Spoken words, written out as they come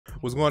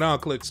What's going on,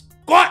 Click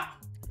Squad?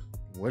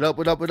 What up,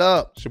 what up, what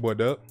up? It's your boy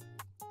Dub.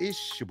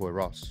 It's your boy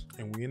Ross.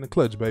 And we in the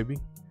clutch, baby.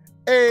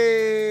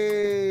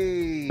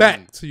 Hey!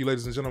 Back to you,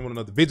 ladies and gentlemen,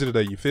 another video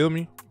today, you feel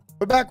me?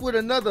 We're back with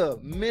another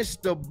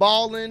Mr.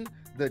 Ballin'.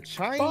 The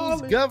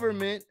Chinese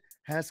government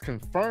has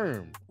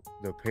confirmed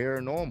the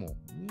paranormal.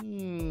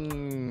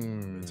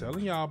 Been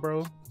telling y'all,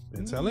 bro.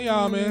 Been telling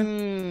y'all,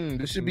 man.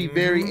 This should be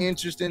very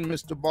interesting.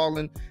 Mr.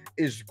 Ballin'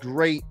 is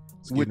great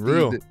with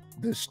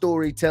the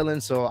storytelling,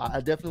 so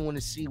I definitely want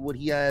to see what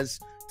he has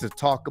to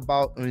talk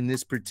about in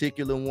this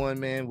particular one,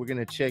 man. We're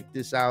gonna check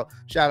this out.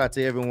 Shout out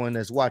to everyone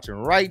that's watching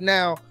right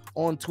now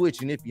on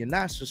Twitch, and if you're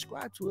not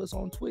subscribed to us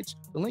on Twitch,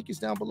 the link is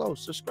down below.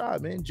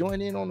 Subscribe, man.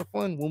 Join in on the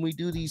fun when we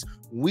do these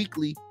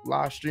weekly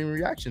live stream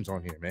reactions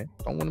on here, man.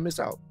 Don't want to miss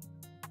out.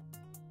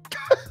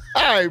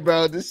 All right,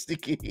 bro, this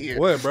sticky here.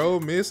 What, bro?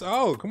 Miss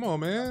out? Come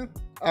on, man.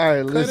 All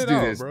right, let's do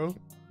this, bro.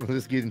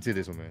 Let's get into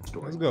this one, man.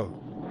 Let's go.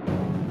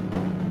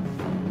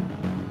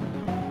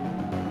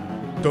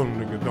 Don't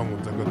nigga,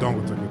 don't take it.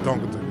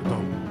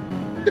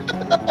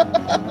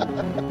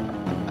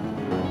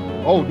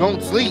 Oh,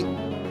 don't sleep.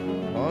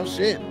 Oh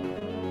shit.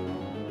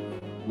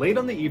 Late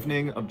on the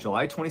evening of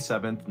July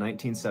 27th,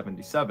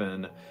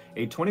 1977,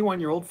 a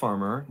 21-year-old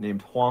farmer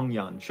named Huang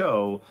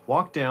Yanqiu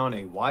walked down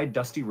a wide,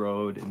 dusty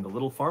road in the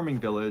little farming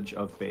village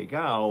of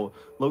Beigao,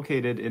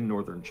 located in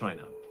northern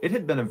China. It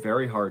had been a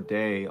very hard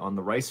day on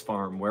the rice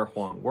farm where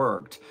Huang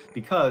worked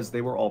because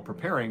they were all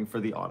preparing for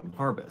the autumn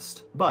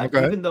harvest. But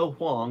even though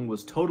Huang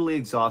was totally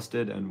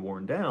exhausted and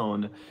worn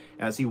down,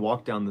 as he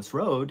walked down this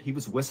road, he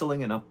was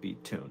whistling an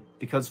upbeat tune.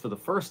 Because for the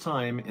first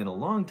time in a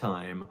long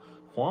time,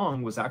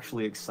 Huang was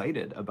actually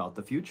excited about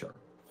the future.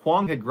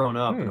 Huang had grown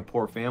up in a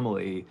poor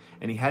family,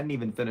 and he hadn't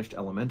even finished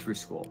elementary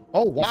school.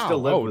 Oh, wow. He still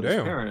lived with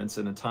his parents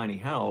in a tiny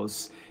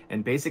house,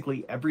 and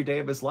basically every day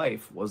of his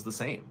life was the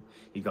same.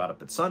 He got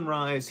up at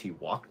sunrise, he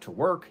walked to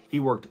work, he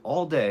worked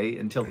all day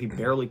until he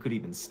barely could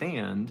even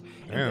stand,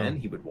 and then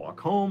he would walk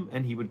home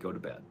and he would go to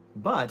bed.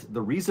 But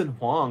the reason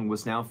Huang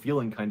was now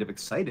feeling kind of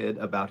excited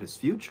about his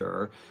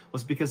future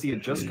was because he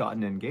had just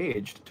gotten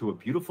engaged to a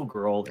beautiful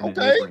girl in a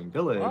neighboring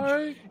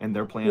village, and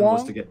their plan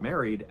was to get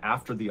married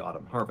after the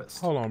autumn harvest.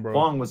 Hold on, bro.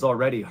 Huang was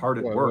already hard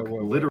at work,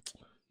 literally.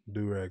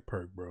 Do-rag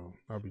perk, bro.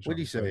 What'd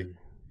he say?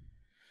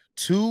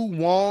 Two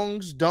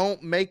Wongs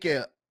don't make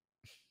a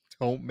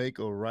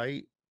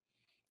right.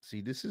 See,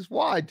 this is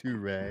why,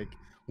 Do-Rag,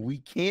 we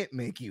can't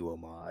make you a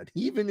mod,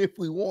 even if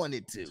we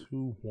wanted to.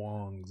 Two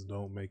Wongs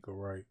don't make a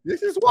right.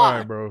 This is why. All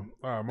right, bro.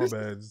 All right, my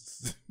bad.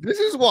 This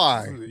is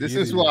why. This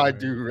is why,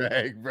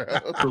 Do-Rag, bro.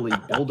 Literally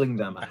building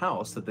them a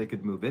house that they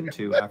could move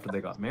into after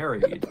they got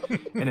married.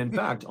 And in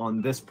fact,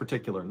 on this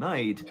particular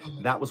night,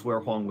 that was where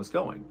Huang was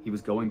going. He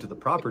was going to the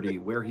property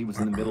where he was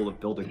in the middle of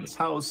building this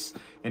house,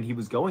 and he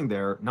was going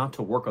there not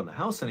to work on the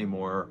house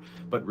anymore,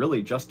 but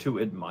really just to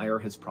admire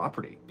his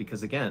property,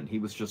 because again, he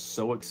was just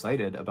so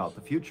excited about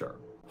the future.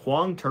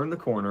 Huang turned the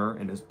corner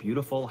and his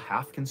beautiful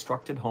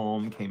half-constructed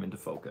home came into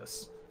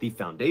focus. The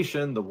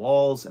foundation, the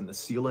walls, and the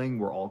ceiling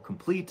were all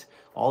complete.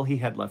 All he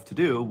had left to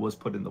do was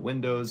put in the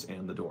windows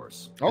and the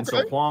doors. And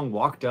so Huang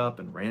walked up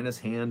and ran his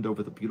hand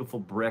over the beautiful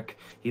brick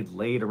he had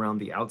laid around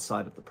the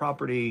outside of the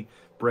property.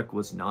 Brick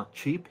was not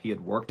cheap. He had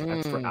worked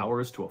extra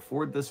hours to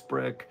afford this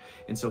brick.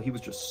 And so he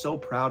was just so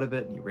proud of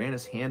it, and he ran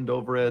his hand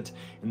over it.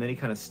 And then he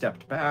kind of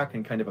stepped back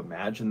and kind of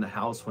imagined the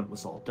house when it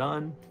was all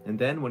done. And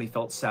then when he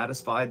felt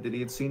satisfied that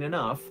he had seen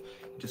enough,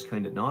 he just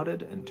kind of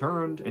nodded and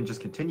turned and just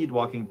continued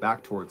walking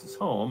back towards his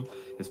home,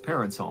 his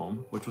parents'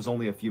 home, which was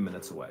only a few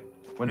minutes away.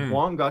 When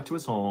Huang got to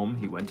his home,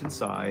 he went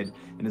inside,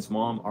 and his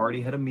mom already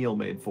had a meal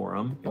made for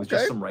him. It was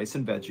just some rice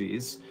and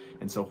veggies.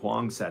 And so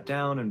Huang sat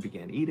down and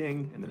began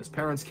eating, and then his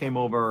parents came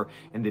over,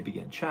 and they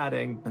began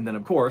chatting. And then,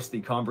 of course,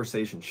 the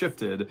conversation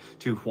shifted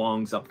to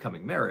Huang's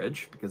upcoming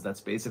marriage, because that's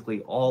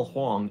basically all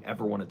Huang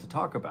ever wanted to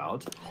talk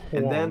about.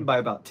 And then by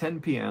about 10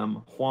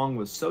 p.m., Huang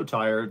was so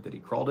tired that he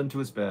crawled into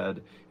his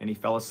bed, and he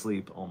fell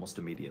asleep almost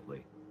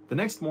immediately. The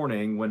next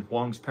morning, when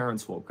Huang's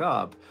parents woke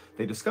up,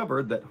 they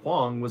discovered that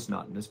Huang was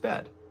not in his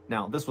bed.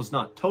 Now, this was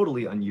not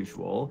totally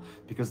unusual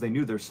because they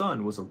knew their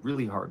son was a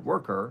really hard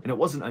worker, and it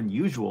wasn't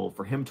unusual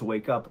for him to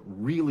wake up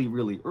really,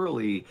 really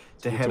early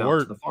to head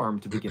out to the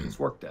farm to begin his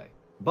workday.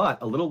 But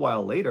a little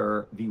while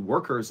later, the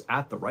workers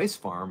at the rice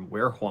farm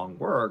where Huang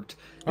worked,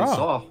 they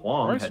saw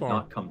Huang had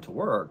not come to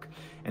work.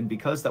 And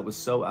because that was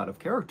so out of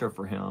character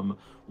for him,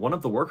 one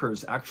of the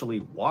workers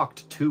actually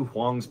walked to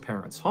Huang's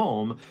parents'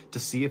 home to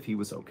see if he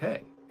was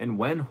okay. And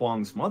when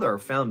Huang's mother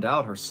found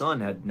out her son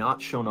had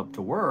not shown up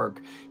to work,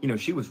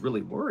 she was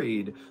really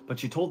worried, but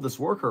she told this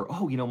worker,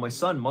 oh, my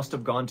son must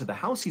have gone to the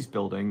house he's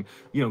building,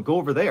 go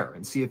over there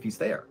and see if he's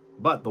there.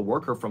 But the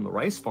worker from the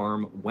rice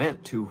farm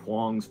went to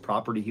Huang's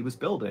property he was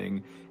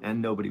building,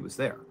 and nobody was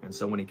there. And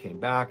so when he came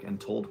back and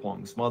told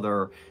Huang's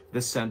mother,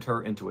 this sent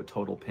her into a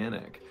total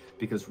panic,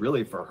 because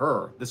really for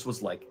her, this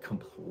was like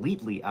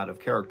completely out of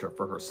character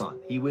for her son.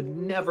 He would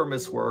never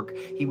miss work.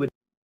 He would.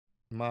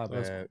 My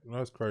bad.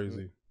 That's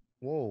crazy.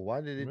 Whoa, why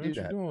did it do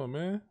that? What you doing,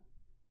 man?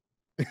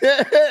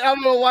 I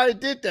don't know why it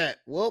did that.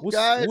 Well,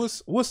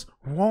 guys. What's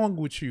wrong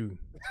with you?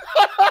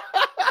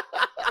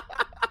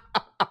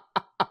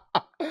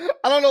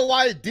 don't know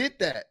why it did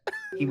that.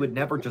 He would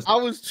never just. I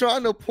was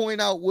trying to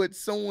point out what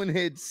someone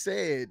had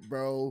said,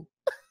 bro.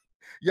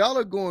 Y'all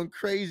are going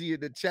crazy in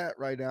the chat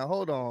right now.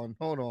 Hold on.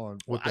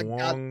 With the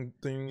Wong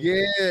thing?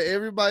 Yeah,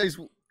 everybody's...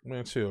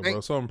 Man, chill,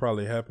 bro. Something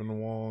probably happened to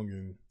Wong.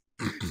 And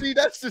see,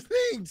 that's the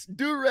thing.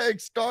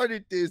 Durag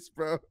started this,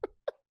 bro.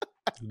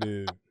 He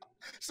did.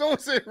 Someone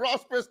said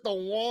Ross pressed the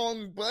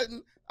Wong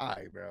button. All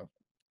right, bro.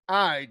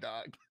 All right,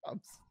 dog.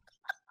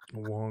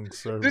 Wong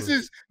server. This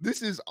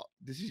is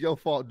your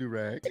fault,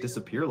 Durag.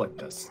 Disappear like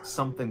this.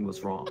 Something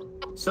was wrong.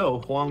 So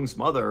Huang's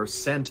mother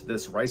sent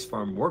this rice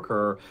farm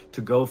worker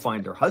to go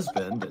find her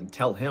husband and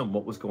tell him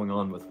what was going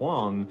on with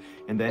Huang.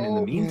 And then in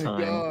the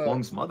meantime,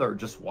 Huang's mother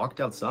just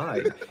walked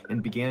outside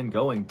and began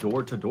going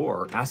door to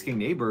door, asking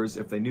neighbors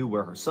if they knew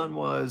where her son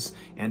was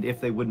and if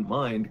they wouldn't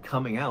mind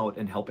coming out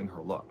and helping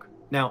her look.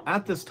 Now,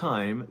 at this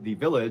time, the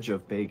village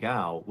of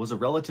Beigao was a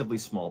relatively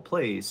small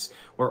place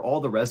where all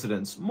the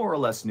residents more or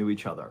less knew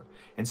each other.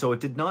 And so it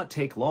did not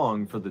take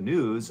long for the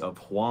news of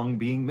Huang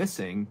being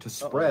missing to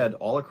spread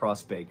all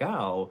across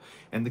Beigao,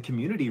 and the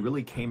community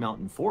really came out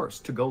in force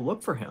to go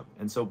look for him.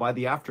 And so by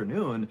the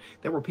afternoon,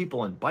 there were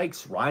people on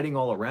bikes riding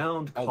all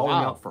around,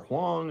 calling out for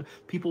Huang.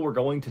 People were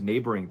going to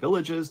neighboring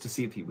villages to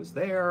see if he was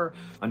there.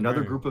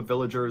 Another group of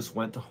villagers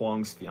went to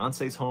Huang's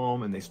fiance's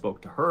home and they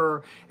spoke to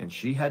her, and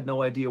she had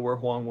no idea where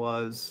Huang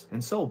was.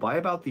 And so by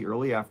about the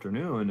early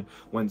afternoon,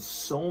 when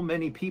so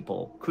many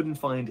people couldn't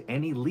find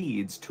any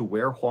leads to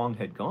where Huang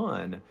had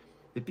gone,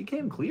 it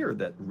became clear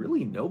that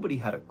really nobody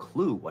had a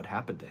clue what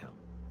happened to him.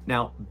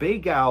 Now,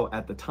 Beigao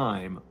at the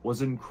time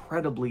was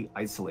incredibly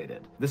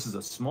isolated. This is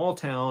a small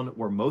town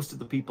where most of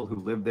the people who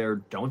live there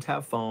don't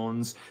have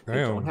phones,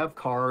 they don't have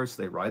cars,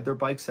 they ride their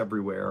bikes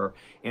everywhere,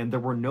 and there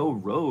were no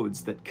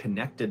roads that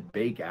connected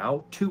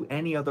Beigao to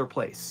any other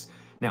place.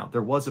 Now,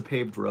 there was a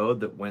paved road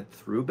that went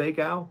through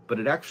Beigao, but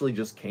it actually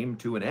just came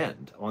to an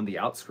end on the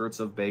outskirts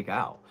of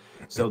Beigao.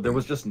 So there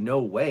was just no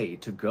way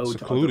to go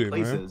to other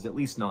places, at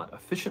least not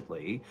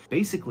efficiently.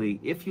 Basically,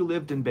 if you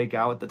lived in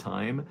Beigao at the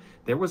time,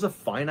 there was a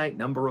finite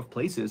number of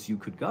places you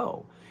could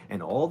go.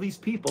 And all these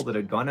people that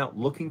had gone out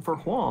looking for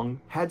Huang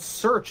had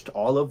searched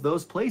all of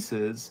those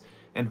places,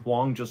 and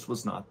Huang just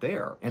was not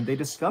there. And they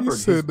discovered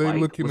his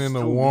bike was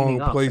still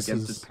leaning up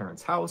against his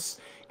parents' house,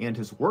 and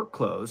his work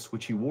clothes,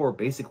 which he wore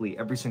basically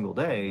every single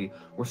day,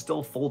 were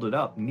still folded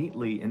up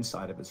neatly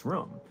inside of his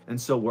room. And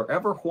so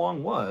wherever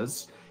Huang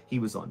was, he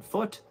was on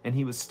foot, and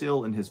he was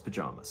still in his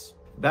pajamas.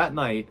 That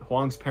night,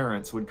 Huang's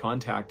parents would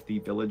contact the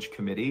village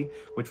committee,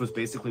 which was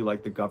basically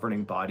like the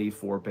governing body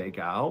for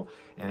Beigao,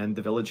 and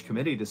the village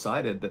committee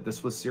decided that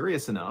this was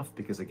serious enough,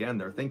 because again,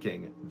 they're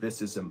thinking,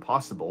 this is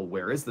impossible,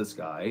 where is this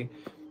guy,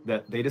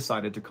 that they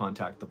decided to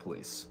contact the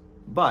police.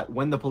 But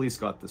when the police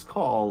got this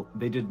call,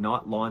 they did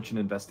not launch an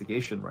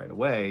investigation right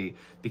away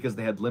because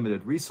they had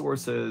limited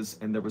resources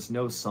and there was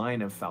no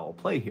sign of foul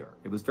play here.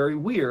 It was very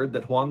weird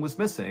that Huang was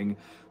missing,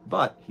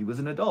 but he was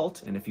an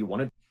adult, and if you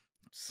wanted...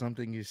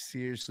 Something is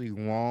seriously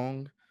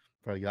wrong,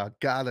 bro, y'all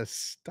gotta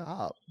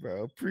stop,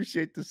 bro.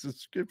 Appreciate the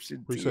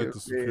subscription. Appreciate the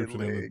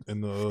subscription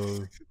and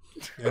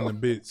the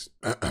bits.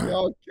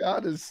 Y'all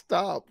gotta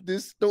stop.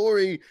 This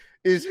story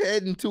is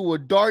heading to a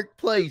dark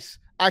place.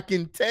 I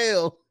can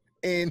tell,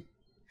 and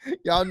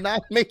y'all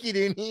not making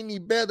it any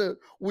better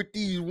with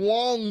these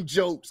Wong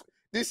jokes.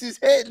 This is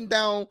heading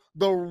down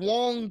the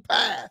wrong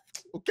path,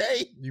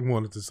 okay? You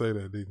wanted to say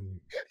that, didn't you?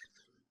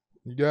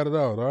 You got it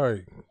out, all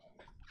right.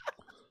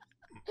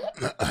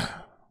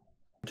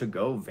 To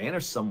go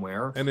vanish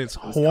somewhere. And it's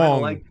Huang.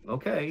 Huang. Like,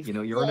 okay, you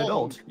know, you're an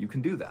adult. You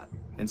can do that.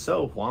 And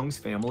so Huang's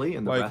family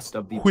and the rest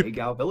of the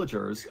Beigao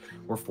villagers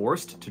were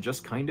forced to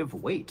just kind of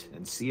wait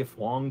and see if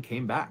Huang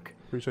came back.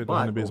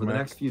 But over the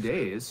next few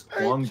days,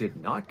 Huang did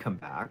not come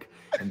back,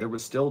 and there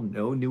was still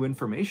no new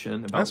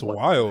information about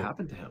what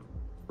happened to him.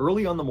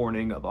 Early on the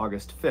morning of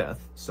August 5th,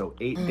 so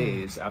 8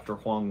 days after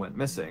Huang went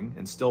missing,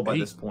 and still by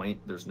this point,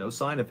 there's no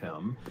sign of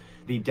him,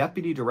 the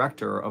deputy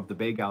director of the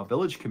Beigao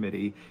Village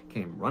Committee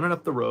came running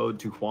up the road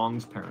to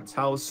Huang's parents'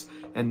 house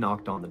and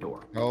knocked on the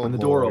door. When the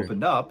door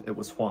opened up, it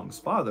was Huang's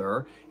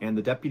father, and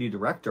the deputy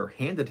director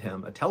handed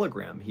him a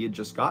telegram he had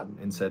just gotten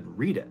and said,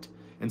 "Read it."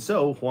 And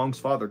so Huang's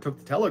father took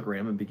the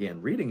telegram and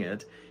began reading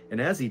it, and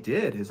as he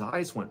did, his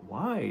eyes went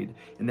wide,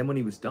 and then when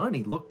he was done,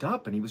 he looked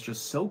up and he was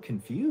just so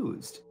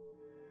confused.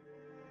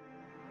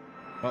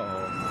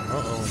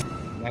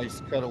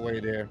 Nice cutaway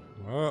there.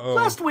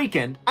 Last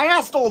weekend, I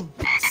asked old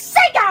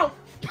Sego!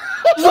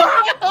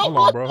 Hold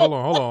on, bro. Hold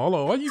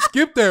on. Why you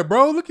skip that,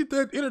 bro? Look at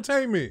that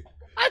entertainment.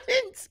 I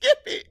didn't skip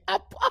it. I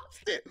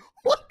paused it.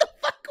 What the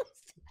fuck was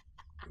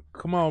that?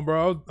 Come on,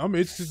 bro. I'm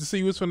interested to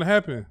see what's going to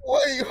happen.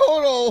 Wait,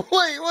 hold on.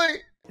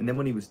 Wait. And then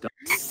when he was done,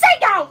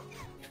 Sego!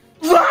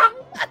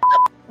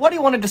 What do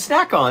you wanted to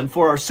snack on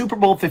for our Super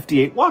Bowl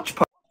 58 watch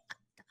party?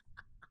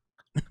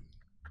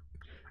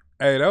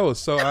 Hey, that was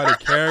so out of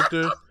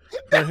character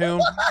for him.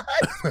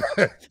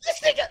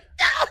 This nigga,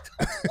 what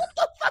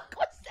the fuck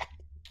was that?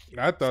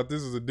 I thought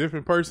this was a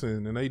different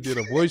person, and they did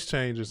a voice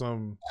change or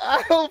something.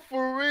 Oh,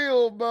 for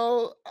real,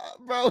 bro.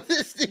 Bro,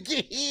 this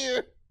nigga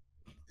here.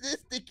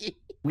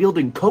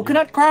 Wielding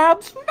coconut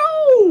crabs?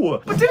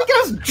 No! But did it get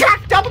us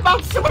jacked up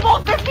about Super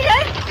Bowl 58?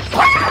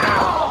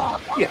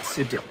 Yes,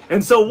 it did.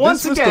 And so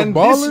once again,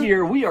 this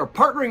year, we are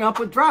partnering up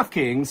with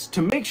DraftKings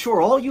to make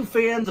sure all you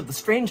fans of the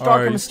strange,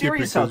 dark, and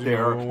mysterious out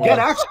there get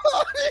access.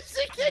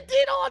 This kid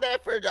did all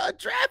that for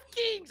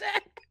DraftKings.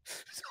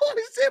 So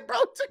he said, bro,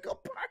 took a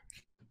park.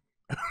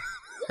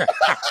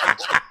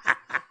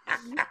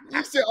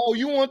 You said, oh,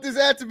 you want this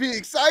ad to be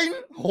exciting?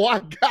 Oh, I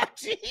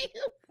got you.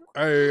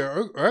 Hey,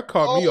 that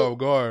caught me off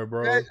guard,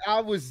 bro.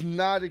 I was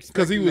not expecting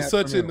because he was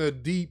such in a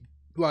deep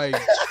like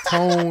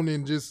tone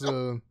and just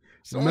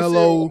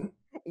mellow.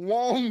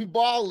 Wong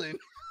ballin'.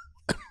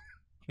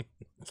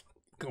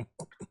 Come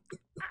on.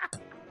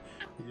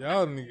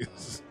 Y'all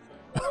niggas.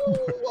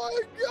 Oh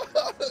my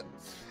god.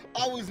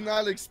 I was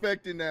not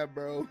expecting that,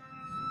 bro.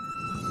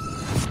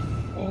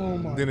 Oh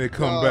my god. Then they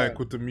come back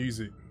with the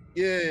music.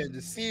 Yeah,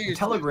 the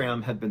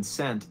telegram had been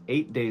sent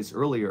 8 days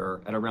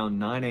earlier at around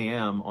 9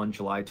 a.m. on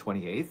July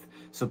 28th.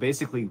 So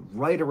basically,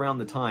 right around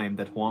the time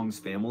that Huang's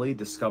family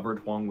discovered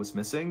Huang was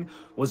missing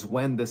was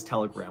when this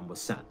telegram was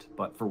sent.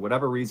 But for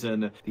whatever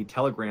reason, the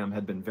telegram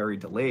had been very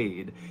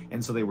delayed,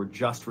 and so they were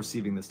just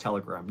receiving this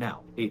telegram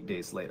now, 8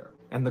 days later.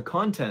 And the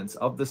contents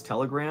of this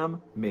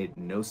telegram made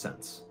no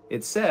sense.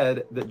 It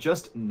said that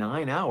just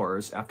 9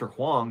 hours after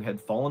Huang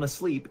had fallen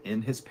asleep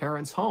in his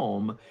parents'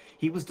 home,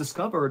 he was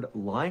discovered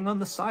lying on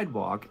the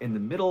sidewalk in the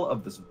middle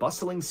of this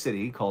bustling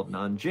city called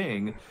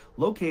Nanjing,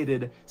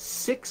 located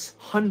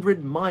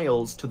 600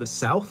 miles to the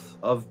south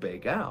of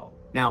Beigao.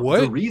 Now,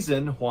 the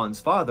reason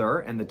Huang's father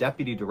and the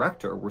deputy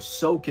director were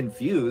so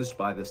confused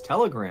by this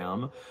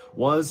telegram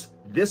was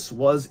this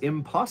was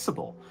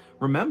impossible.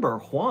 Remember,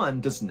 Huang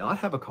does not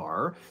have a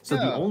car, so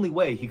the only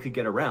way he could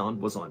get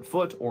around was on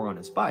foot or on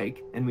his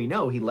bike, and we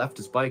know he left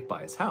his bike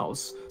by his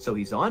house, so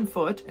he's on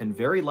foot and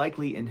very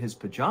likely in his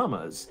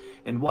pajamas.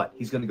 And what,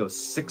 he's going to go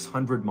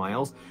 600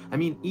 miles? I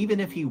mean, even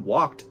if he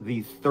walked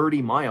the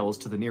 30 miles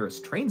to the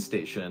nearest train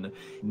station,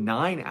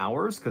 9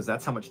 hours, because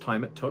that's how much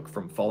time it took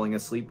from falling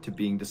asleep to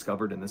being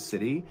discovered in the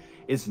city,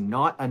 is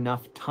not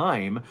enough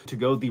time to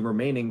go the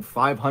remaining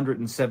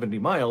 570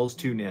 miles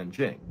to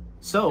Nanjing.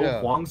 So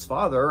Huang's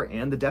father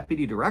and the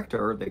deputy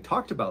director, they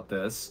talked about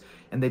this,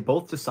 and they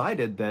both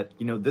decided that,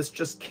 you know, this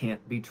just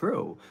can't be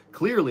true.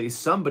 Clearly,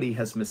 somebody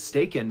has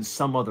mistaken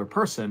some other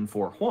person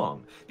for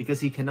Huang,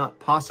 because he cannot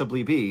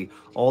possibly be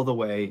all the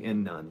way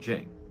in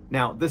Nanjing.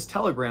 Now, this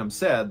telegram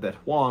said that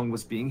Huang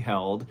was being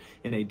held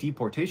in a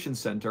deportation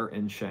center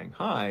in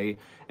Shanghai,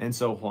 and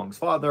so Huang's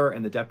father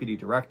and the deputy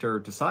director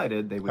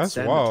decided they would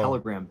send the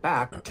telegram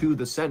back to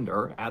the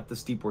sender at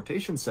this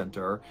deportation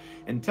center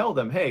and tell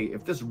them, hey,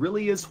 if this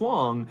really is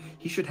Huang,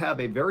 he should have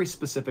a very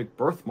specific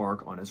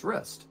birthmark on his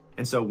wrist.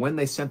 And so when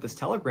they sent this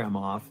telegram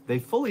off, they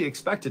fully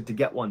expected to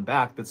get one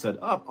back that said,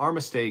 oh, our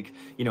mistake,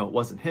 you know, it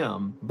wasn't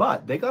him.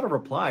 But they got a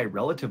reply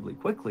relatively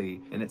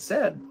quickly, and it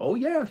said, oh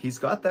yeah, he's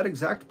got that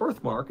exact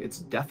birthmark. It's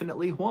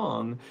definitely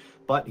Huang,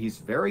 but he's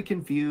very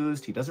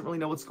confused. He doesn't really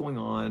know what's going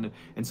on.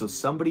 And so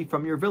somebody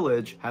from your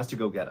village has to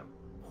go get him.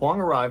 Huang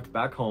arrived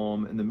back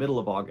home in the middle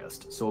of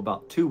August, so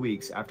about 2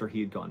 weeks after he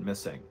had gone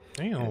missing.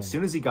 And as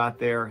soon as he got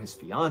there, his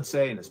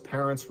fiance and his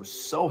parents were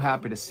so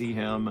happy to see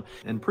him,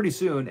 and pretty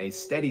soon a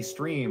steady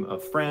stream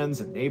of friends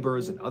and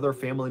neighbors and other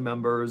family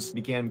members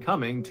began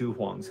coming to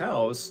Huang's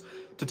house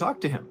to talk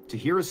to him, to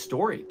hear his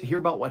story, to hear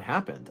about what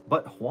happened.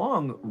 But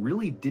Huang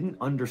really didn't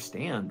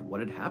understand what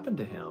had happened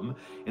to him,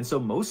 and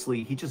so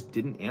mostly he just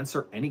didn't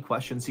answer any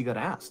questions he got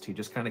asked. He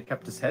just kind of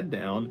kept his head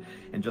down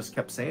and just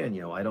kept saying,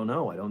 you know, I don't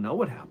know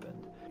what happened.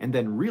 And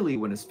then really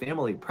when his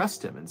family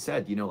pressed him and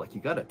said, you know, like,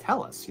 you got to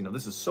tell us, you know,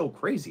 this is so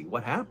crazy,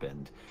 what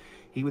happened?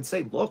 He would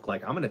say, look,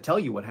 like, I'm going to tell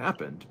you what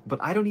happened, but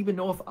I don't even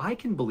know if I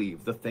can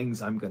believe the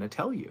things I'm going to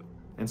tell you.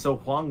 And so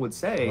Huang would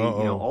say,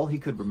 you know, all he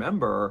could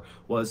remember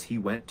was he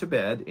went to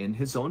bed in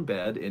his own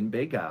bed in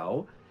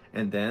Beigao.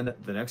 And then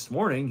the next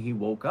morning he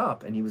woke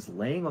up and he was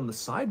laying on the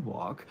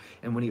sidewalk.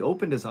 And when he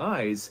opened his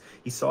eyes,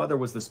 he saw there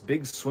was this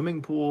big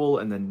swimming pool,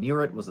 and then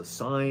near it was a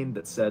sign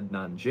that said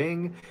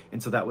Nanjing.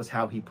 And so that was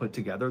how he put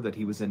together that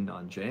he was in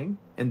Nanjing.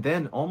 And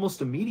then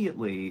almost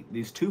immediately,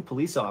 these two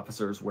police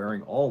officers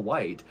wearing all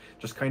white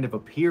just kind of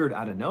appeared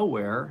out of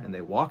nowhere, and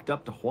they walked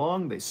up to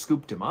Huang, they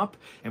scooped him up,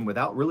 and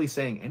without really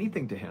saying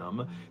anything to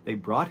him, they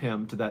brought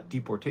him to that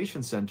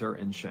deportation center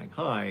in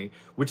Shanghai,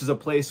 which is a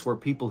place where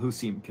people who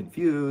seem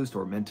confused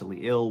or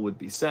mentally ill would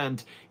be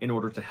sent in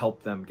order to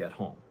help them get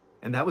home.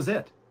 And that was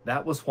it.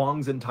 That was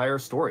Huang's entire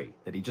story,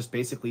 that he just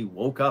basically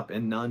woke up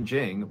in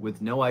Nanjing with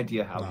no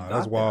idea how he got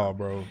that's there. wild,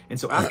 bro. And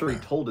so after he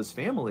told his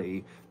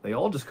family, they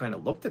all just kind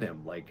of looked at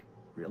him like,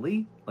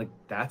 really? Like,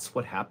 that's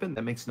what happened?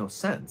 That makes no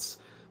sense.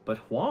 But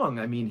Huang,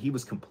 I mean, he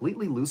was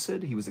completely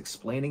lucid. He was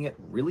explaining it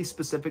really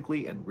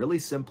specifically and really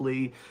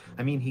simply.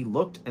 I mean, he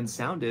looked and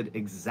sounded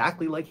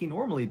exactly like he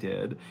normally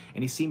did,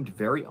 and he seemed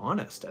very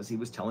honest as he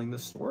was telling the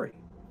story.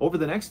 Over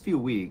the next few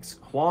weeks,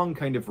 Huang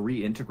kind of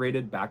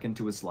reintegrated back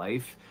into his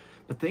life,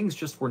 but things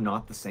just were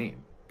not the same.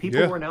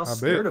 People were now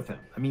scared of him.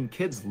 I mean,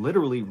 kids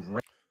literally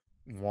ran.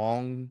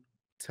 Wong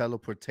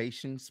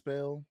teleportation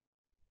spell.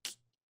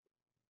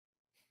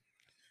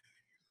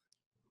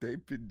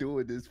 They've been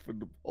doing this for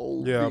the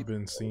whole Yeah, week. I've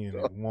been seeing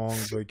it. Wong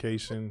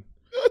vacation.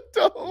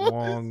 Dog.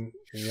 Wong.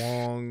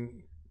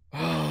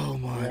 Oh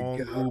my Wong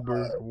God.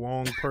 Uber.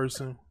 Wong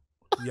person.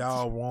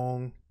 Y'all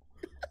wrong.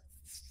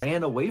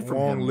 Ran away from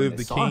Wong him when lived they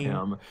the saw king.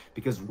 him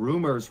because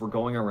rumors were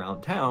going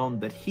around town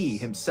that he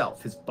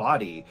himself, his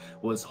body,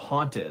 was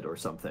haunted or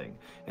something.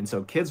 And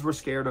so kids were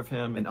scared of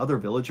him, and other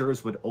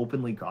villagers would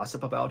openly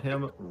gossip about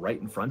him right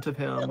in front of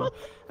him.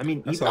 I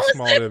mean, That's even how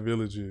small that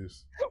village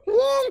is.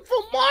 Wong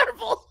from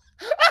Marvel.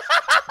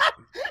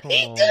 Come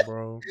on,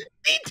 bro.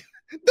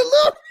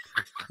 The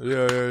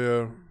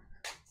Yeah.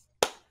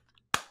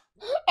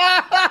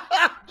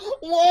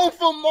 Wong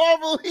from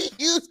Marvel. He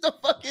used the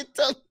fucking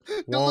tongue.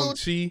 Wong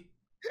Chi.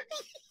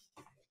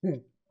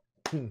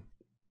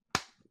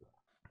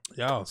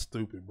 Y'all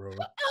stupid, bro.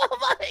 Oh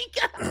my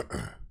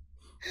God.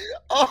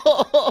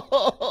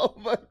 Oh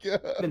my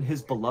God. and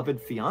his beloved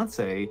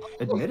fiance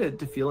admitted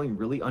to feeling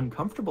really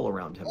uncomfortable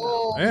around him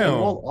now. Damn.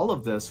 And while all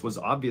of this was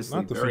obviously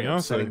Not the very fiancé.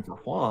 upsetting for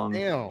Huang,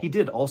 Damn. he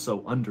did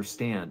also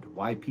understand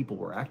why people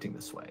were acting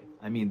this way.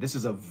 I mean, this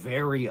is a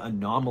very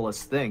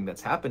anomalous thing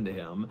that's happened to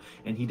him,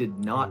 and he did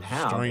not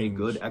have Strange. a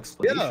good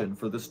explanation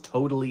for this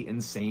totally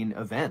insane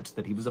event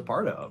that he was a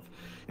part of.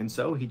 And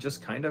so he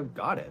just kind of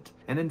got it.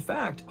 And in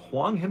fact,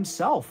 Huang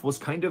himself was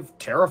kind of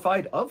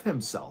terrified of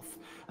himself.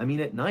 I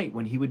mean, at night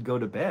when he would go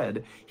to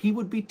bed, he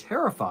would be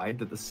terrified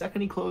that the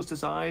second he closed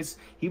his eyes,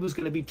 he was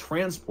going to be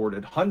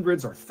transported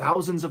hundreds or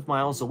thousands of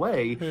miles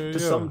away to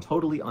some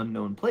totally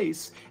unknown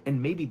place,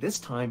 and maybe this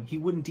time he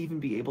wouldn't even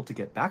be able to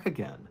get back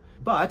again.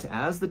 But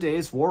as the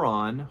days wore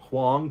on,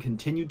 Huang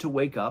continued to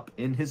wake up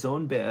in his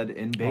own bed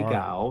in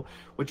Beigao,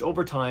 which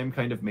over time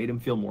kind of made him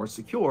feel more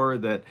secure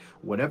that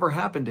whatever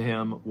happened to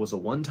him was a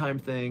one-time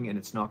thing and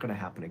it's not going to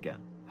happen again.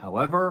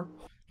 However,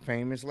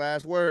 famous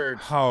last words.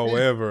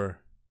 However,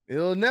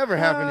 it'll never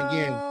happen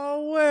again.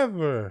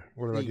 However,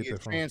 where did I You get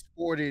that from?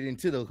 transported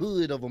into the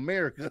hood of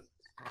America.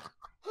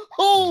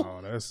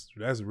 Oh,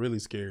 that's really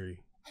scary.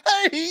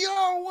 Hey,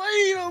 yo,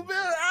 wait a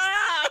minute.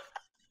 Ah!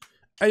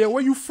 Hey, yo,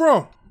 where you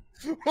from?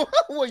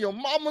 Where your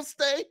mama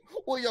stay?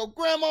 Where your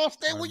grandma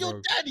stay? Where your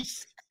bro. daddy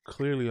stay?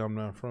 Clearly, I'm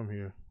not from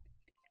here.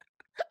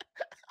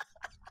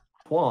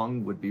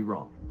 Huang would be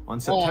wrong.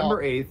 On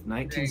September 8th,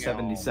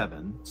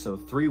 1977, so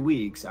 3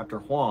 weeks after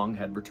Huang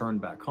had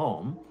returned back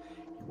home,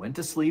 he went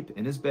to sleep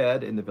in his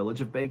bed in the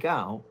village of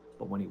Beigao,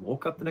 but when he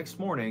woke up the next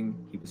morning,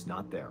 he was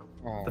not there.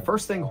 The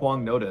first thing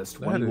Huang noticed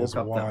when he woke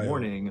up that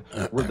morning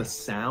were the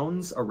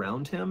sounds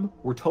around him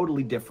were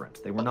totally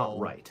different. They were not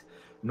right.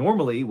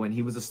 Normally, when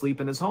he was asleep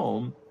in his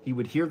home, he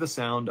would hear the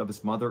sound of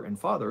his mother and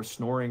father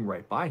snoring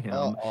right by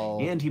him,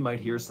 and he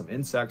might hear some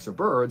insects or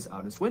birds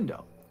out his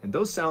window. And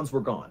those sounds were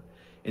gone.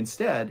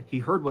 Instead, he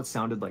heard what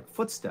sounded like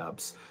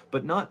footsteps,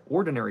 but not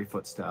ordinary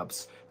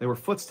footsteps. They were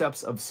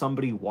footsteps of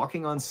somebody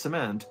walking on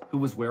cement who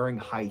was wearing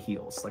high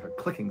heels, like a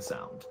clicking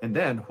sound. And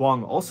then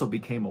Huang also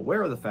became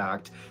aware of the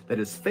fact that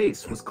his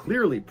face was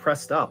clearly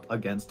pressed up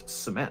against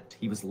cement.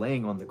 He was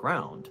laying on the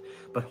ground.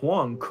 But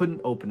Huang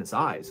couldn't open his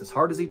eyes. As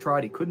hard as he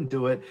tried, he couldn't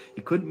do it.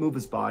 He couldn't move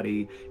his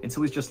body. And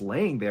so he's just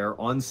laying there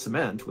on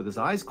cement with his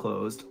eyes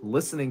closed,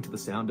 listening to the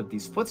sound of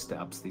these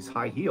footsteps, these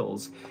high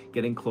heels,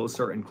 getting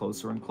closer and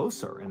closer and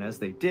closer. And as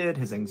they did,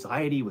 his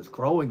anxiety was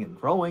growing and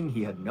growing.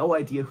 He had no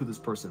idea who this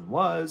person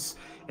was.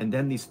 And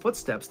then these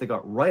footsteps, they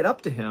got right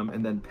up to him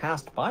and then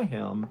passed by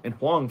him. And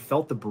Huang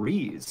felt the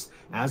breeze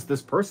as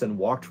this person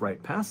walked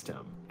right past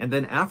him. And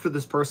then after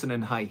this person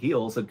in high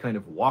heels had kind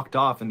of walked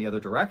off in the other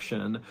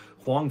direction,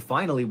 Huang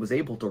finally was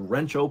able to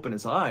wrench open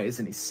his eyes,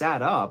 and he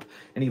sat up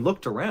and he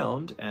looked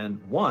around,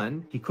 and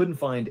one, he couldn't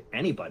find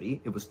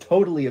anybody. It was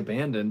totally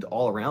abandoned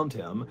all around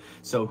him.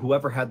 So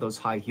whoever had those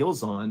high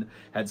heels on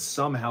had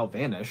somehow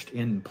vanished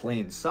in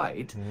plain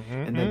sight.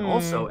 And then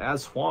also,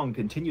 as Huang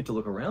continued to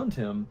look around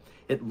him,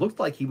 it looked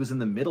like he was in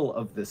the middle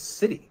of this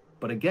city.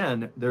 But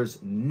again, there's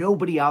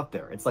nobody out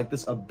there. It's like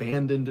this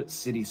abandoned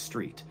city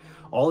street.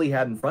 All he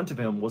had in front of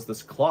him was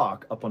this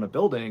clock up on a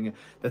building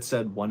that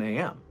said 1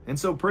 a.m. And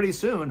so pretty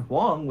soon,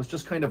 Huang was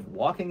just kind of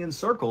walking in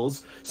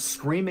circles,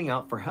 screaming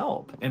out for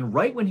help. And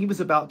right when he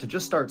was about to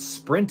just start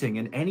sprinting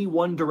in any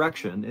one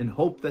direction in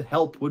hope that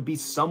help would be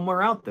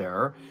somewhere out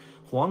there,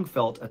 Huang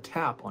felt a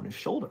tap on his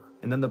shoulder.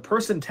 And then the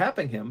person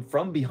tapping him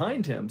from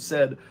behind him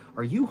said,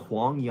 "Are you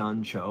Huang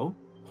Yancho?"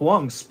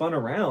 Huang spun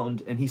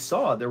around and he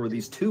saw there were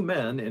these two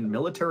men in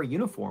military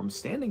uniforms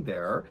standing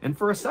there, and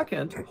for a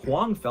second,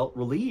 Huang felt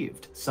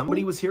relieved.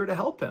 Somebody was here to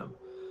help him.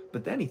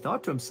 But then he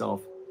thought to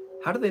himself,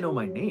 how do they know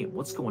my name?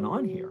 What's going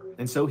on here?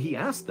 And so he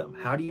asked them,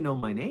 how do you know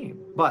my name?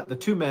 But the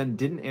two men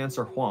didn't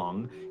answer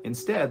Huang.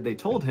 Instead, they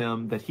told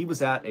him that he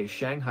was at a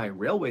Shanghai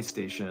railway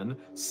station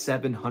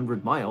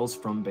 700 miles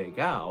from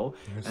Beigao,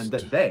 and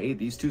that they,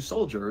 these two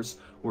soldiers,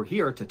 were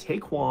here to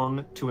take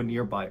Huang to a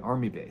nearby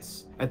army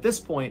base. At this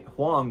point,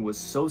 Huang was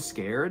so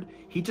scared,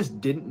 he just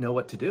didn't know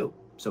what to do.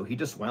 So he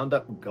just wound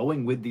up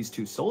going with these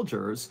two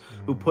soldiers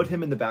who put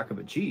him in the back of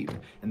a Jeep.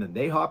 And then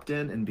they hopped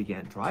in and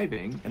began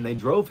driving. And they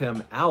drove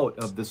him out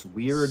of this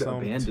weird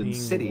abandoned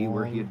city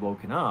where he had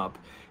woken up.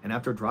 And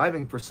after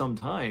driving for some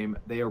time,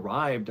 they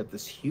arrived at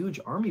this huge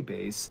army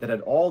base that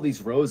had all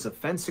these rows of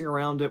fencing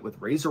around it with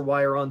razor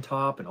wire on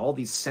top and all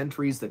these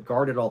sentries that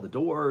guarded all the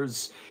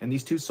doors. And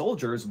these two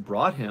soldiers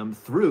brought him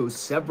through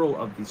several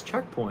of these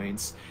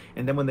checkpoints.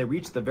 And then when they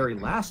reached the very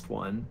last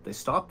one, they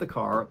stopped the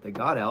car, they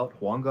got out,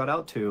 Huang got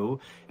out too,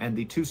 and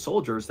the two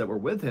soldiers that were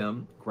with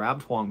him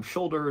grabbed Huang's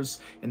shoulders,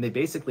 and they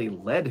basically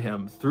led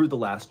him through the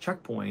last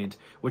checkpoint,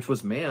 which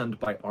was manned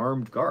by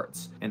armed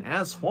guards. And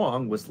as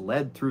Huang was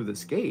led through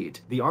this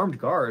gate, the armed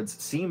guards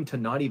seemed to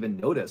not even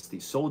notice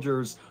these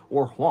soldiers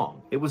or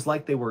Huang. It was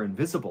like they were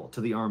invisible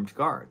to the armed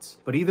guards.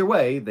 But either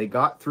way, they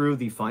got through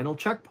the final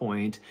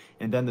checkpoint,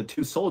 and then the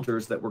two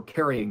soldiers that were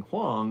carrying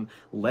Huang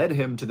led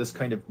him to this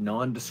kind of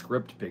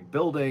nondescript big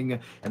building,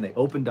 and they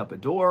opened up a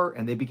door,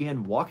 and they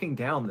began walking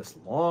down this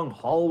long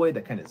hallway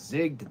that kind of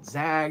zigged and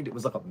zagged. It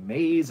was like a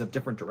maze of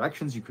different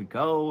directions you could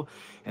go.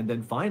 And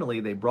then finally,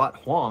 they brought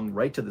Huang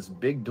right to this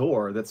big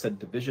door that said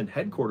division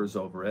headquarters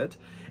over it.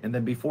 And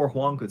then before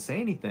Huang could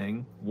say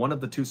anything, one of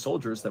the two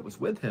soldiers that was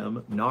with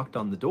him knocked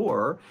on the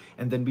door.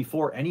 And then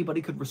before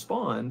anybody could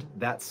respond,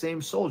 that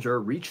same soldier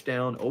reached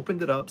down,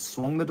 opened it up,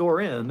 swung the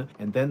door in,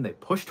 and then they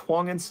pushed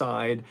Huang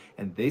inside,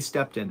 and they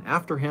stepped in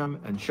after him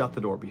and shut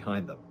the door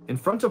behind them. In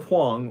front of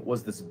Huang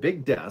was this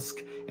big desk,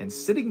 and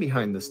sitting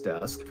behind this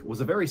desk was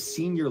a very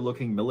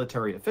senior-looking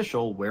military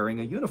official wearing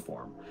a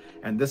uniform.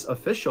 And this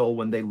official,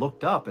 when they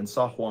looked up and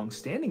saw Huang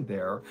standing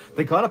there,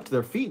 they got up to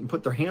their feet and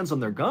put their hands on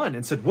their gun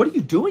and said, "What are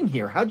you doing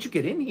here? How'd you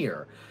get in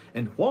here?"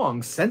 And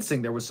Huang,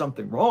 sensing there was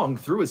something wrong,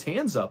 threw his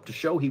hands up to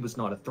show he was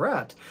not a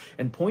threat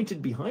and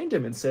pointed behind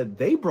him and said,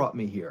 "They brought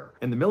me here."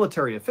 And the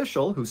military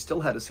official, who still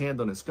had his hand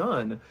on his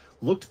gun,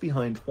 looked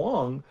behind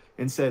Huang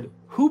and said,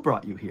 "Who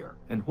brought you here?"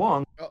 And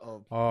Huang,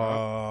 bro,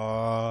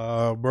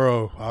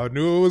 I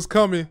knew it was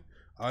coming.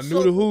 I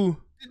knew the who.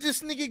 Did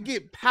this nigga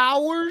get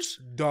powers?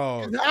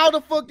 Dog. And how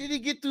the fuck did he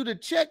get through the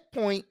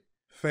checkpoint?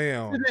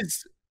 Fam. To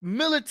this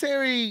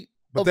military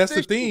But official? that's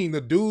the thing.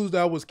 The dudes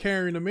that was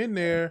carrying him in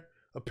there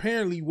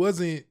apparently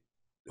wasn't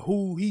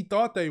who he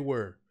thought they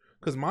were.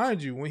 Because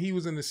mind you, when he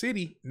was in the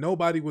city,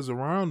 nobody was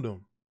around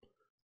him.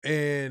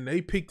 And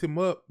they picked him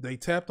up. They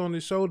tapped on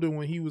his shoulder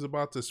when he was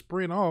about to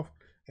sprint off.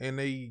 And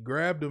they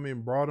grabbed him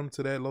and brought him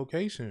to that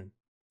location.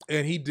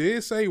 And he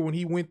did say when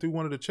he went through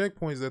one of the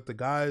checkpoints that the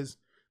guys,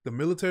 the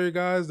military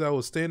guys that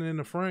was standing in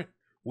the front,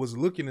 was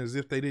looking as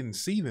if they didn't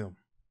see them.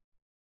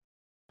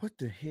 What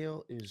the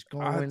hell is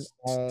going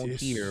on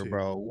here,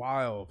 bro?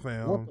 Wild,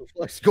 fam. What the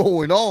fuck's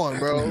going on,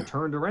 bro? He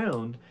turned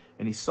around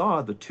and he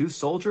saw the two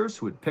soldiers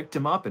who had picked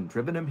him up and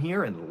driven him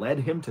here and led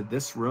him to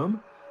this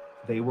room.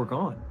 They were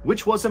gone,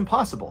 which was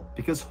impossible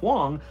because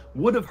Huang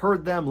would have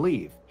heard them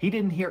leave. He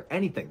didn't hear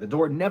anything. The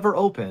door never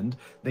opened.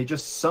 They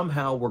just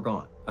somehow were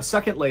gone. A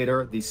second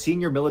later, the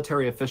senior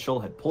military official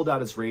had pulled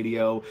out his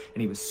radio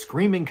and he was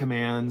screaming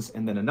commands.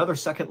 And then another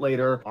second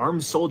later,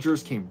 armed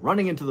soldiers came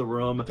running into the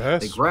room.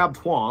 They grabbed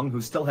Huang, who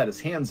still had his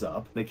hands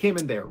up. They came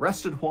in, they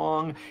arrested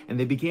Huang, and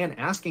they began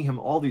asking him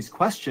all these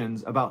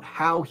questions about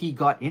how he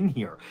got in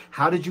here.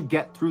 How did you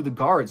get through the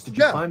guards? Did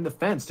you climb the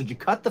fence? Did you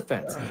cut the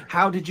fence?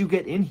 How did you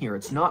get in here?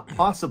 It's not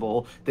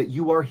possible that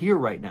you are here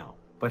right now.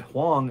 But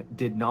Huang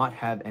did not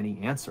have any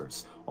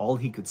answers. All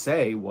he could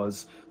say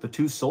was, "The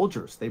two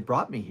soldiers, they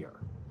brought me here."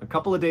 A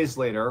couple of days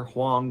later,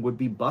 Huang would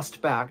be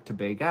bussed back to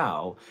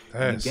Beigao.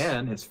 And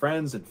again, his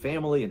friends and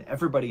family and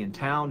everybody in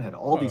town had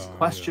all these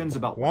questions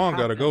about Huang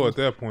got to go at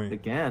that point.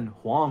 Again,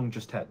 Huang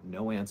just had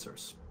no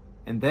answers.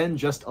 And then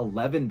just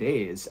 11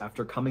 days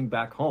after coming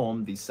back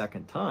home the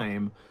second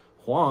time,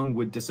 Huang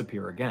would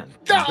disappear again.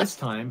 And this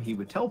time, he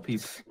would tell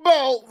people,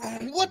 "Bro,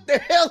 what the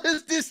hell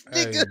is this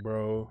nigga?" Hey,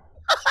 bro.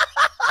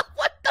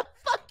 What the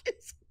fuck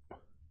is...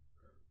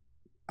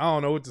 I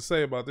don't know what to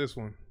say about this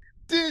one.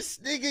 This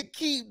nigga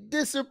keep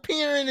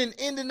disappearing and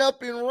ending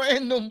up in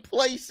random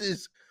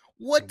places.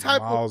 What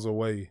type miles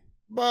away.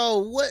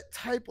 Bro, what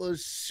type of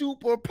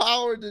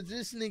superpower does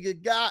this nigga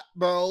got,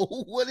 bro?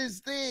 What is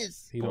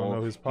this? He don't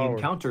know his power. He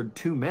encountered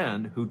two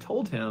men who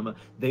told him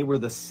they were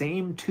the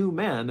same two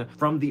men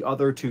from the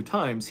other two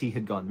times he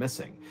had gone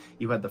missing.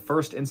 You had the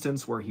first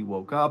instance where he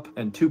woke up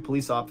and two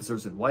police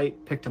officers in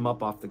white picked him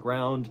up off the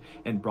ground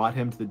and brought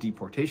him to the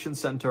deportation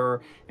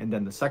center. And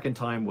then the second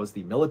time was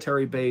the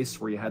military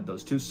base where you had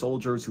those two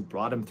soldiers who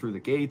brought him through the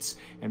gates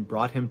and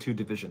brought him to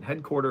division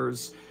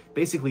headquarters.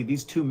 Basically,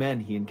 these two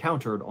men he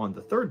encountered on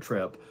the third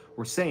trip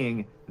were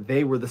saying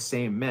they were the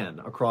same men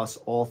across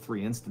all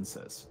three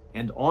instances.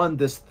 And on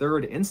this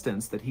third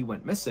instance that he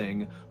went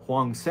missing,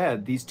 Huang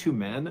said these two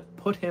men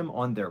put him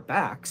on their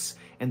backs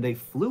and they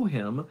flew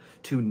him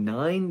to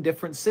 9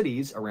 different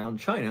cities around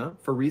China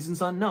for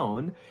reasons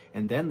unknown.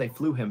 And then they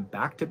flew him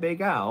back to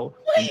Beigao.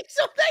 Wait,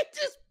 so they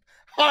just...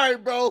 All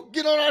right, bro,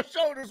 get on our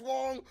shoulders,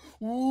 Huang.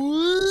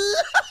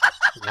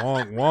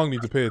 Huang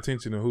needs to pay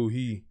attention to who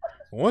he...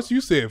 Once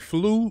you said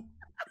flew,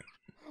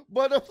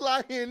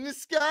 butterfly in the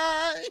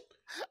sky,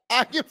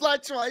 I can fly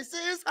twice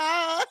as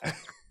high.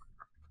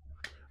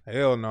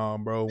 Hell no,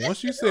 bro.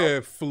 Once you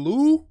said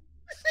flew,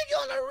 this nigga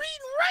on a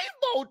reading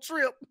rainbow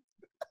trip.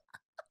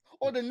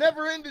 or the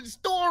never-ending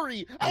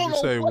story. I don't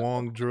know. Say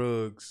Wong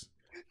drugs.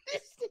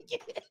 This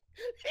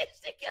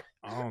nigga.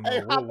 I don't know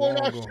Hey, what hop on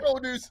our Wong.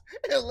 shoulders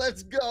and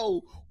let's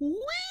go. Whee!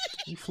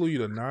 He flew you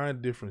to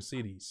 9 different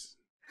cities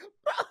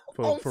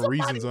Bro, for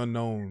reasons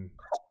unknown.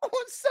 On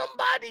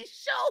somebody's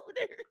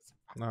shoulders.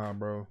 Nah,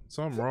 bro,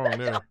 something wrong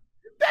there.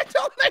 That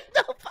don't make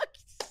no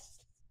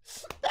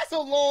fucking. That's a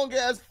long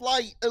ass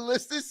flight.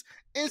 Unless this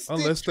instant.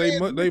 Unless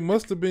they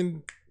must have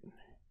been.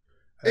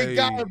 It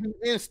gotta be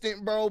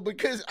instant, bro,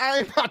 because I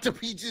ain't about to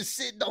be just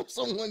sitting on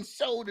someone's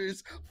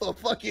shoulders for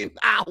fucking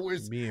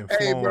hours. Being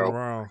flown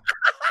around.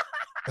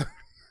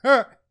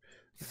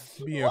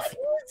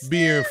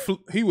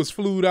 He was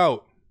flued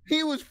out.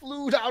 He was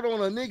flued out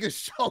on a nigga's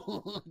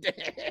shoulder.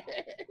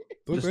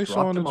 Just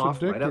dropped him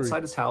off right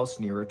outside his house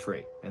near a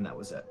tree, and that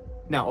was it.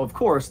 Now, of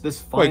course, this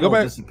final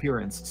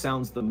disappearance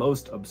sounds the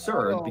most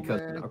absurd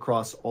because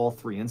across all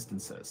 3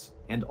 instances.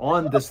 And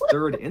on this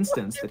 3rd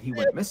instance that he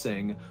went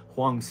missing,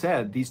 Huang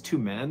said these 2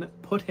 men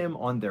put him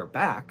on their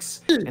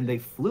backs and they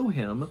flew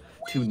him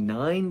to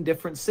 9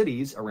 different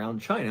cities around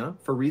China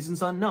for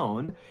reasons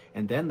unknown.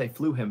 And then they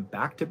flew him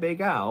back to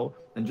Beigao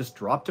and just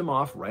dropped him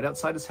off right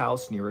outside his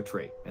house near a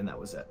tree. And that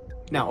was it.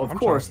 Now, of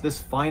course,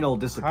 this final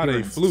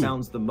disappearance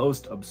sounds the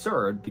most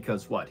absurd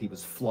because what? He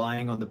was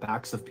flying on the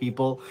backs of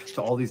people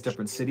to all these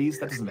different cities?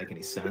 That doesn't make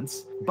any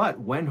sense. But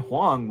when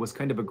Huang was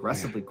kind of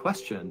aggressively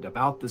questioned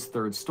about this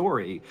 3rd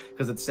story,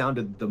 because it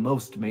sounded the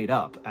most made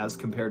up as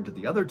compared to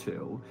the other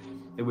 2,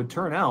 it would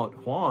turn out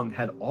Huang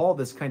had all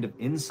this kind of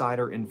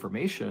insider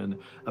information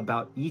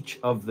about each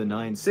of the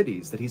 9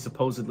 cities that he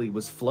supposedly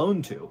was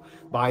flown to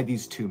by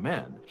these 2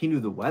 men. He knew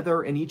the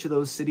weather in each of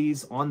those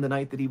cities on the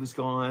night that he was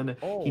gone.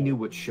 He knew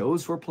what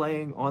shows were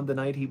playing on the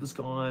night he was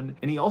gone.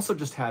 And he also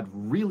just had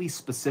really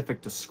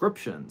specific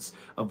descriptions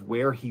of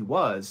where he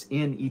was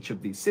in each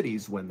of these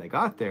cities when they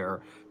got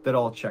there that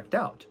all checked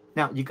out.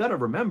 Now, you got to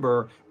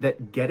remember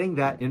that getting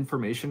that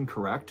information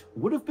correct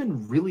would have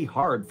been really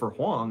hard for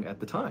Huang at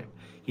the time.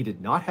 He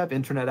did not have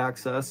internet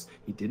access.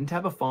 He didn't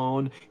have a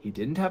phone. He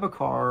didn't have a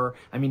car.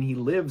 I mean, he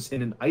lives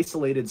in an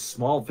isolated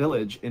small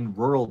village in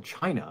rural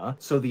China.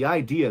 So the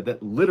idea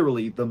that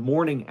literally the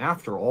morning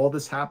after all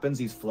this happens,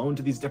 he's flown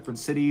to these different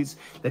cities,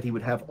 that he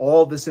would have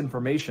all this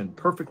information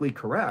perfectly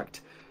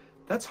correct,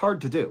 that's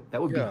hard to do.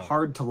 That would be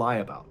hard to lie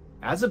about.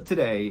 As of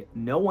today,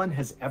 no one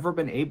has ever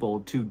been able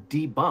to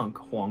debunk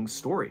Huang's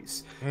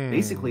stories.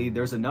 Basically,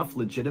 there's enough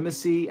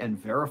legitimacy and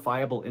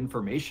verifiable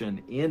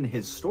information in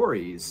his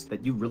stories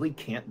that you really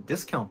can't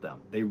discount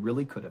them. They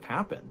really could have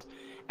happened.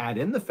 Add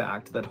in the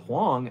fact that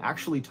Huang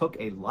actually took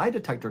a lie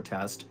detector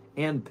test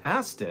and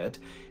passed it,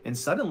 and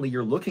suddenly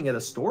you're looking at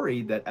a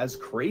story that, as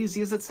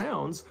crazy as it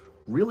sounds,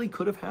 really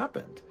could have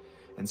happened.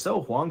 And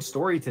so Huang's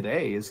story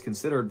today is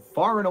considered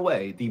far and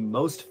away the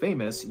most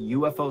famous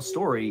UFO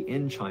story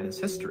in China's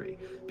history,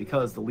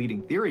 because the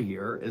leading theory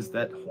here is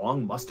that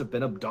Huang must have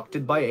been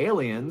abducted by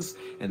aliens,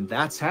 and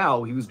that's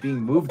how he was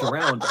being moved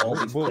around to all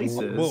these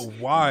places. But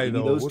why Maybe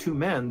though? those 2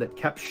 men that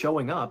kept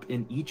showing up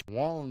in each.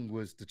 Huang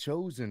was the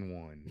chosen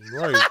one.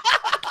 Right.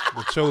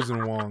 The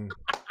chosen Wong.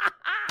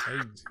 Hey,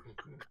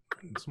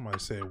 somebody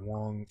said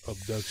Wong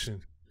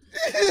abduction.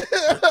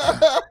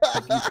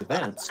 These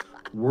events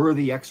were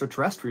the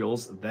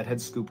extraterrestrials that had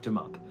scooped him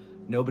up.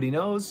 Nobody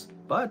knows,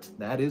 but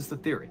that is the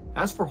theory.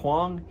 As for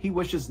Huang, he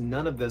wishes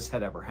none of this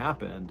had ever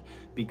happened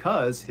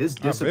because his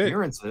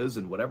disappearances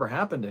and whatever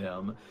happened to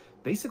him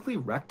basically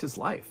wrecked his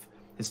life.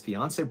 His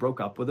fiance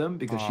broke up with him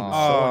because she was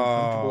so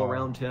uncomfortable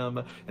around him,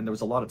 and there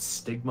was a lot of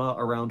stigma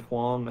around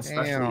Huang,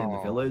 especially in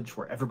the village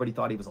where everybody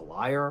thought he was a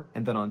liar.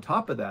 And then on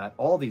top of that,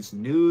 all these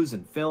news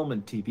and film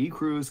and TV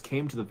crews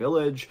came to the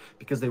village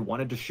because they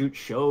wanted to shoot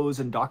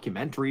shows and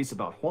documentaries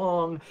about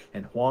Huang,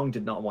 and Huang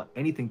did not want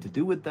anything to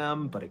do with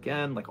them. But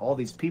again, like, all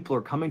these people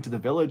are coming to the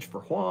village for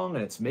Huang,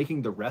 and it's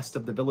making the rest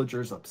of the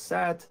villagers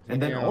upset. And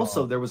then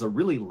also there was a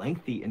really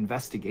lengthy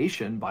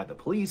investigation by the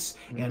police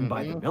and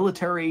by the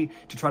military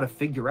to try to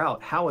figure out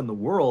how in the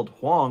world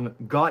Huang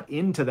got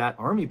into that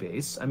army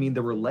base. I mean,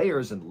 there were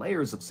layers and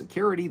layers of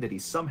security that he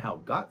somehow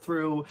got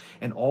through,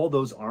 and all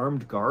those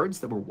armed guards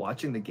that were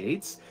watching the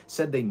gates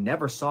said they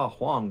never saw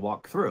Huang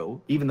walk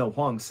through, even though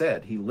Huang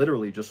said he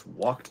literally just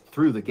walked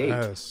through the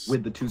gate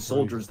with the 2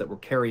 soldiers that were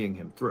carrying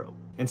him through.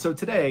 And so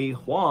today,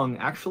 Huang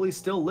actually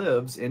still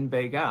lives in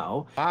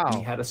Beigao.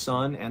 He had a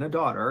son and a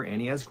daughter, and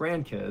he has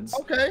grandkids,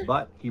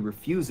 but he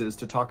refuses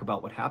to talk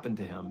about what happened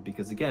to him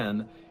because,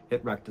 again,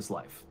 it wrecked his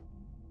life.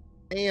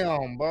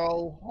 Damn,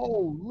 bro.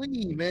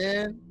 Holy,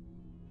 man.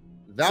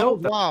 That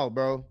was wild,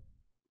 bro.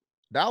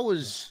 That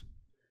was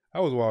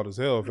wild as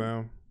hell,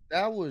 fam.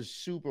 That was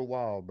super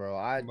wild, bro.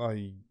 I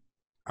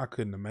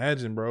couldn't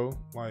imagine, bro.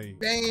 Like,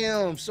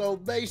 damn. So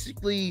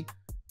basically,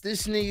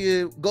 this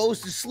nigga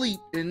goes to sleep,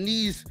 and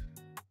these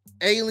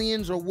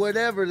aliens or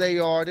whatever they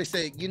are, they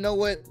say, you know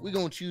what? We're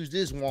gonna choose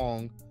this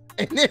Wong,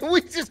 and then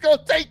we just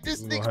gonna take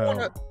this nigga on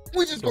a.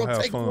 We just gonna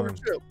take him on a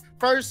trip.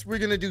 First, we're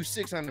gonna do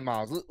 600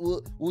 miles.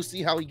 We'll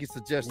see how he gets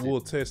adjusted.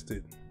 We'll test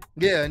it.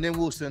 Yeah, and then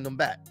we'll send him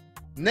back.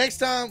 Next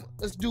time,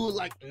 let's do it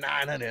like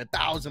 900,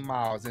 1,000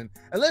 miles, and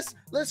let's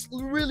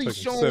really like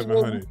show him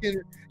what we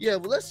can. Yeah,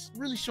 but let's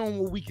really show him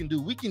what we can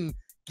do. We can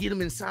get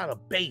him inside a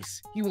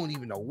base. He won't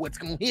even know what's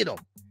gonna hit him.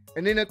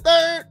 And then the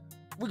third,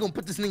 we're gonna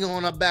put this nigga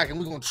on our back, and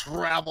we're gonna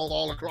travel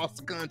all across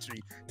the country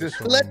to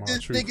let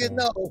this nigga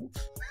know,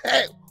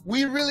 hey,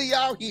 we really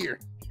out here.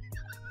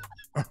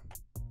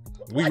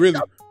 We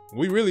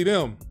really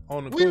them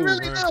on the We cruise,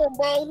 really man. them,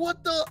 bro.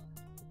 What the?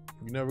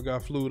 You never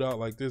got flued out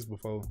like this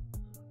before.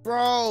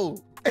 Bro,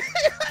 them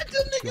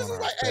niggas is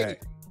like, hey,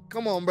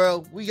 come on,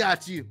 bro, we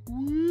got you.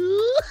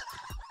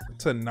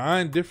 To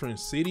 9 different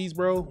cities,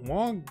 bro.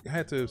 Wong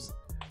had to,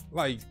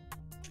 like,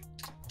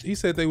 he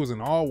said they was in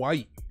all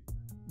white.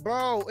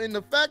 Bro, and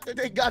the fact that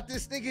they got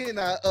this nigga in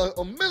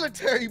a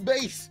military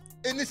base,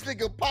 and this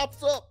nigga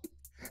pops up.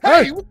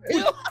 Hey,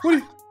 Hey,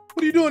 what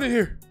are you doing in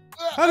here?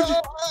 How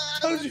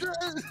did you?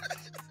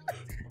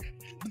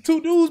 The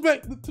 2 dudes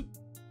back.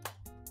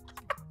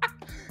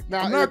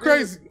 Now, I'm not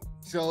crazy.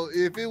 So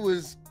if it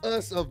was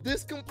us of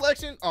this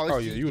complexion, oh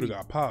yeah, you would have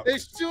got popped.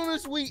 As soon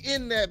as we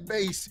in that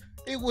base,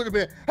 it would have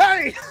been,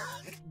 hey,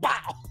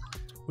 wow.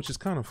 Which is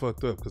kind of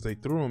fucked up because they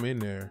threw him in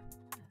there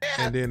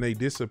and then they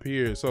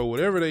disappeared. So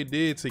whatever they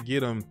did to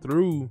get him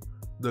through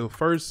the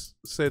first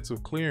sets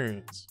of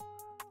clearance,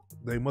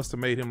 they must have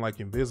made him like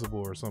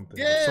invisible or something.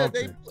 Yeah,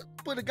 they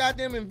put a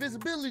goddamn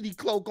invisibility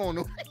cloak on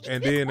him.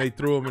 And then they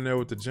threw him in there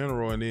with the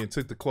general and then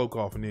took the cloak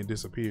off and then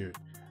disappeared.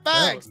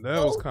 Facts,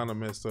 that was kind of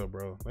messed up,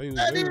 bro. They was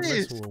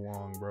messing with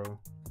Wong, bro.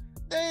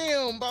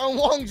 Damn, bro.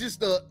 Wong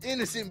just an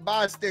innocent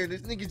bystander.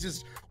 This nigga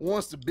just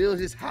wants to build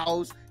his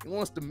house. He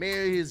wants to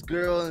marry his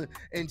girl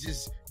and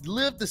just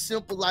live the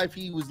simple life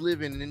he was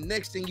living. And the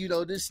next thing you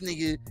know, this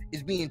nigga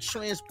is being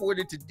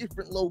transported to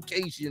different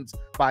locations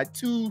by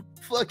 2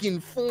 fucking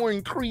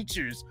foreign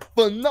creatures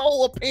for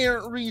no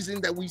apparent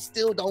reason that we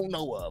still don't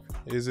know of.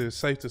 Is it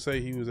safe to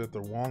say he was at the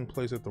wrong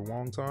place at the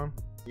wrong time?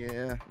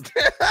 Yeah.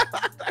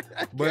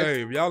 But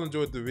hey, if y'all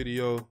enjoyed the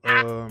video,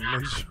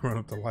 make sure you run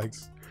up the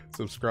likes,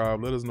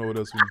 subscribe. Let us know what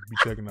else we be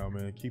checking out,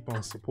 man. Keep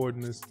on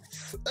supporting us.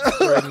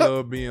 Spread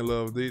love, being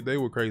love. They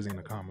were crazy in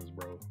the comments,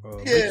 bro.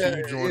 Make sure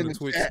you join the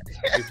Twitch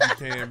if you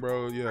can,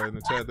 bro. Yeah, in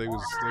the chat they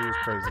was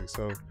crazy.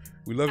 So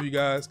we love you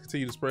guys.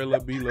 Continue to spread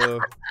love, be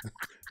love.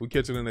 We'll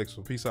catch you in the next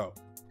one. Peace out.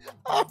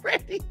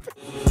 Already.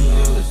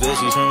 The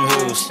bitches from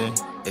Houston.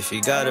 If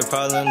you got a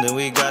problem, then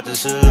we got the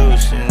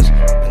solutions.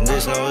 And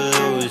there's no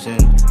illusion.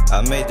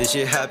 I made this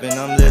shit happen,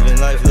 I'm living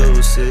life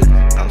lucid.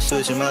 I'm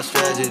switching my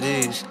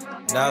strategies.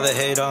 Now they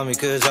hate on me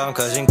cause I'm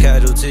causing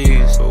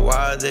casualties. So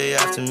why are they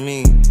after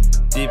me?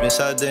 Deep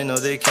inside they know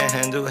they can't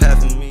handle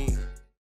half of me.